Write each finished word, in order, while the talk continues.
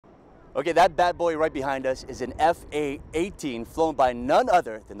Okay, that bad boy right behind us is an FA-18 flown by none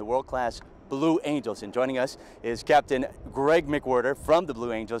other than the world-class Blue Angels. And joining us is Captain Greg McWhirter from the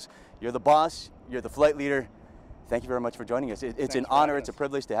Blue Angels. You're the boss, you're the flight leader. Thank you very much for joining us. It's an honor, it's a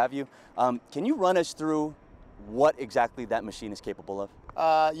privilege to have you. Can you run us through what exactly that machine is capable of?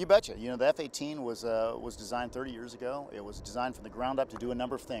 You betcha. You know, the F-18 was designed 30 years ago. It was designed from the ground up to do a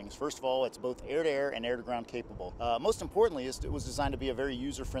number of things. First of all, it's both air-to-air and air-to-ground capable. Most importantly, it was designed to be a very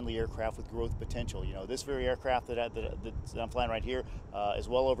user-friendly aircraft with growth potential. You know, this very aircraft that I'm flying right here is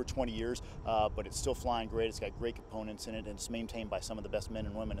well over 20 years, but it's still flying great. It's got great components in it, and it's maintained by some of the best men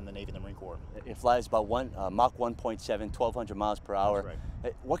and women in the Navy and the Marine Corps. It flies about Mach 1.7, 1,200 miles per hour. That's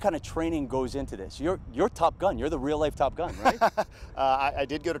right. What kind of training goes into this? You're Top Gun. You're the real-life Top Gun, right? I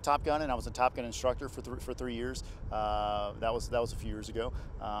did go to Top Gun, and I was a Top Gun instructor for 3 years. That was a few years ago.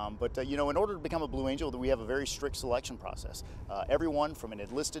 But you know, in order to become a Blue Angel, we have a very strict selection process. Everyone from an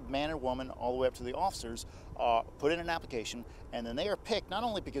enlisted man or woman all the way up to the officers put in an application, and then they are picked not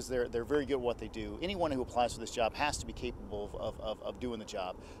only because they're very good at what they do. Anyone who applies for this job has to be capable of doing the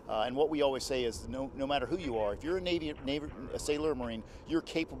job. And what we always say is, no matter who you are, if you're a sailor or Marine, you're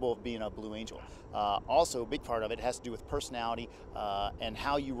capable of being a Blue Angel. Also, a big part of it has to do with personality and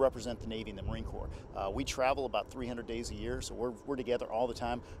how you represent the Navy and the Marine Corps. We travel about 300 days a year, so we're together all the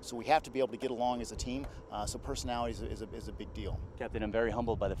time. So we have to be able to get along as a team. So personality is a big deal. Captain, I'm very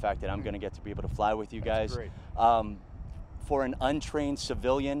humbled by the fact that I'm going to get to be able to fly with you guys. That's great. For an untrained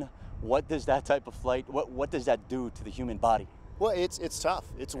civilian, what does that type of flight, what does that do to the human body? Well, it's tough.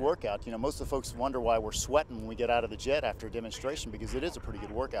 It's a workout. You know, most of the folks wonder why we're sweating when we get out of the jet after a demonstration, because it is a pretty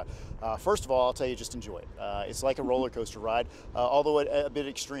good workout. First of all, I'll tell you, just enjoy it. It's like a roller coaster ride, although a bit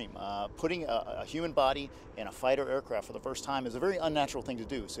extreme. Putting a human body in a fighter aircraft for the first time is a very unnatural thing to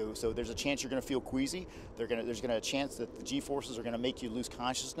do. So there's a chance you're going to feel queasy. There's going to be a chance that the G-forces are going to make you lose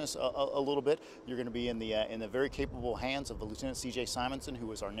consciousness a little bit. You're going to be in the very capable hands of the Lieutenant C.J. Simonson,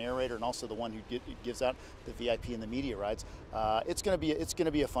 who is our narrator and also the one who gives out the VIP and the media rides. It's going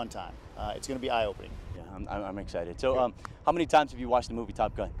to be a fun time. It's going to be eye-opening. Yeah, I'm excited. So, how many times have you watched the movie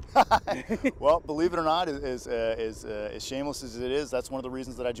Top Gun? Well, believe it or not, as shameless as it is, that's one of the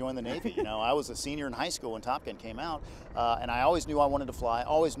reasons that I joined the Navy. You know, I was a senior in high school when Top Gun came out, and I always knew I wanted to fly.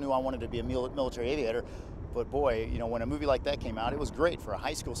 Always knew I wanted to be a military aviator. But boy, you know, when a movie like that came out, it was great. For a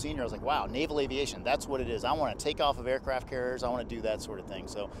high school senior, I was like, wow, naval aviation, that's what it is. I want to take off of aircraft carriers. I want to do that sort of thing.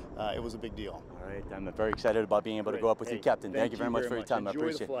 So it was a big deal. All right, I'm very excited about being able to go up with you, Captain. Thank you very much for your time. I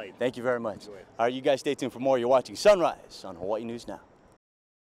appreciate it. Thank you very much. All right, you guys stay tuned for more. You're watching Sunrise on Hawaii News Now.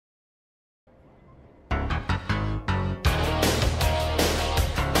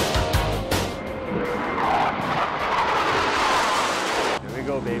 Here we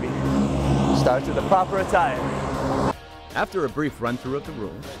go, baby. Starts with the proper attire. After a brief run-through of the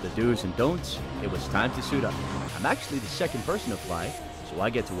rules, the do's and don'ts, it was time to suit up. I'm actually the second person to fly, so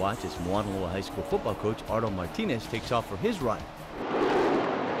I get to watch as Moanaloa High School football coach Ardo Martinez takes off for his ride.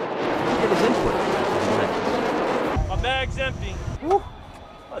 Get his input. My bag's empty. Woo.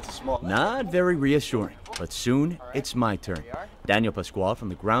 That's small. Not very reassuring, but soon it's my turn. Daniel Pasquale from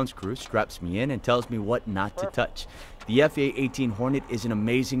the grounds crew straps me in and tells me what not to touch. The FA-18 Hornet is an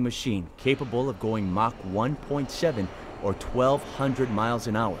amazing machine, capable of going Mach 1.7 or 1,200 miles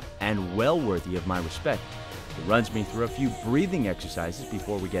an hour, and well worthy of my respect. It runs me through a few breathing exercises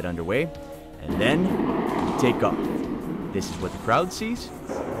before we get underway, and then we take off. This is what the crowd sees,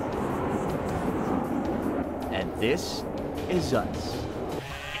 and this is us.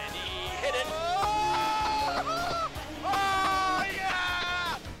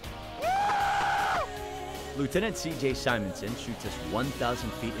 Lieutenant C.J. Simonson shoots us 1,000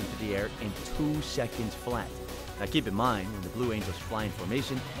 feet into the air in 2 seconds flat. Now keep in mind, when the Blue Angels fly in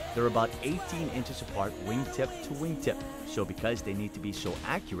formation, they're about 18 inches apart wingtip to wingtip. So because they need to be so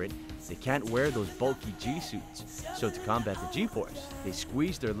accurate, they can't wear those bulky G-suits. So to combat the G-force, they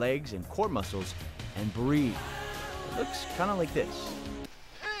squeeze their legs and core muscles and breathe. It looks kind of like this.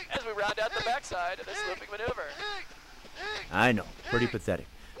 As we round out the backside of this looping maneuver. I know, pretty pathetic.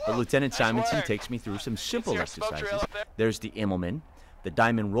 But Lieutenant Simonson takes me through some simple exercises. There's the Immelman, the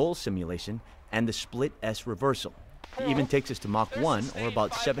diamond roll simulation, and the split S reversal. He even takes us to Mach 1, or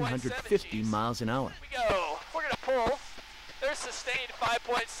about 750 miles an hour. Here we go. We're going to pull. There's sustained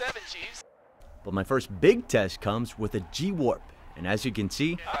 5.7 Gs. But my first big test comes with a G-warp. And as you can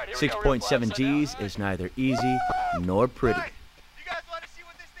see, 6.7 Gs is neither easy nor pretty. You guys want to see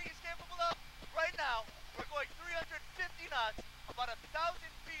what this thing is capable of? Right now, we're going 350 knots, about 1,000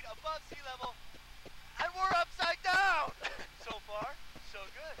 feet above sea level, and we're upside down. So far, so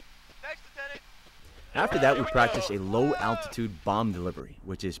good. Thanks, Lieutenant. After that, we practice a low-altitude bomb delivery,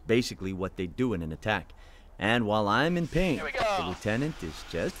 which is basically what they do in an attack. And while I'm in pain, the lieutenant is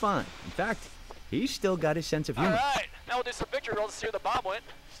just fine. In fact, he's still got his sense of humor. All right, now we'll do some victory rolls to see where the bomb went.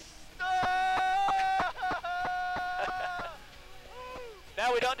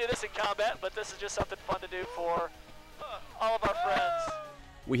 Now we don't do this in combat, but this is just something fun to do for all of our friends.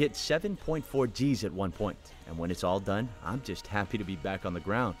 We hit 7.4 Gs at one point, and when it's all done, I'm just happy to be back on the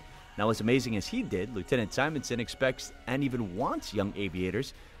ground. Now, as amazing as he did, Lieutenant Simonson expects and even wants young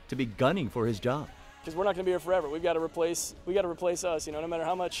aviators to be gunning for his job. Because we're not going to be here forever. We've got to replace us. You know, no matter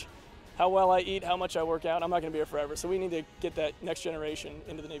how well I eat, how much I work out, I'm not going to be here forever. So we need to get that next generation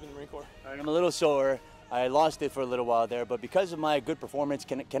into the Navy and the Marine Corps. All right, I'm a little sore. I lost it for a little while there, but because of my good performance,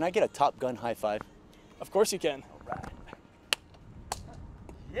 can I get a Top Gun high five? Of course you can. All right.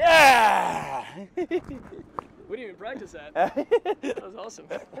 Yeah! We didn't even practice that. That was awesome.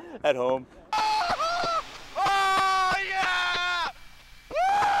 At home. Oh, yeah! Woo!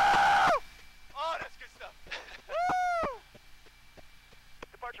 Oh, that's good stuff. Woo!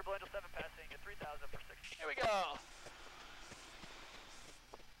 Departure Blue Angel 7 passing at 3,000 for 6. Here we go.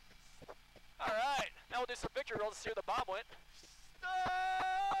 All right, now we'll do some victory rolls to see where the bomb went.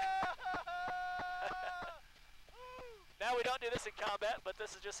 Now we don't do this in combat, but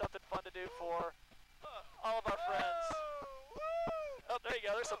this is just something fun to do for all of our friends. Oh, there you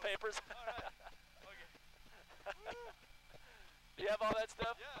go, there's some papers. Do you have all that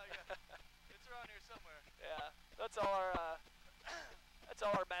stuff? Yeah, it's around here somewhere. Yeah, that's all our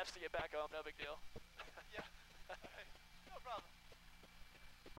maps to get back home, no big deal. Yeah, all right. No problem.